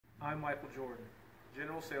I'm Michael Jordan,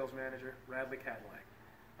 General Sales Manager, Radley Cadillac.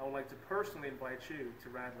 I would like to personally invite you to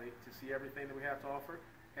Radley to see everything that we have to offer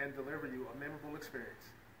and deliver you a memorable experience.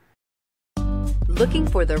 Looking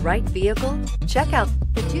for the right vehicle? Check out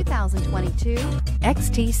the 2022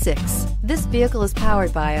 XT6. This vehicle is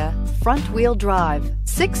powered by a front-wheel drive,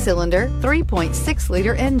 6-cylinder,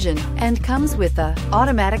 3.6-liter engine, and comes with a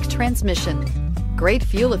automatic transmission. Great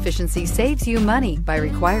fuel efficiency saves you money by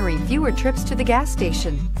requiring fewer trips to the gas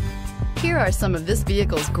station. Here are some of this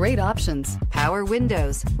vehicle's great options: power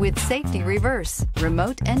windows with safety reverse,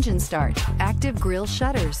 remote engine start, active grille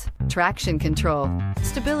shutters, traction control,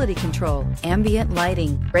 stability control, ambient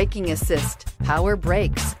lighting, braking assist, power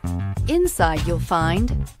brakes. Inside you'll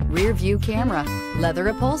find rear view camera, leather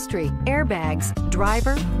upholstery, airbags,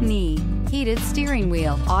 driver, knee, heated steering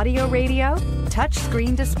wheel, audio radio, touch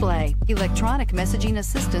screen display, electronic messaging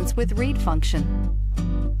assistance with read function.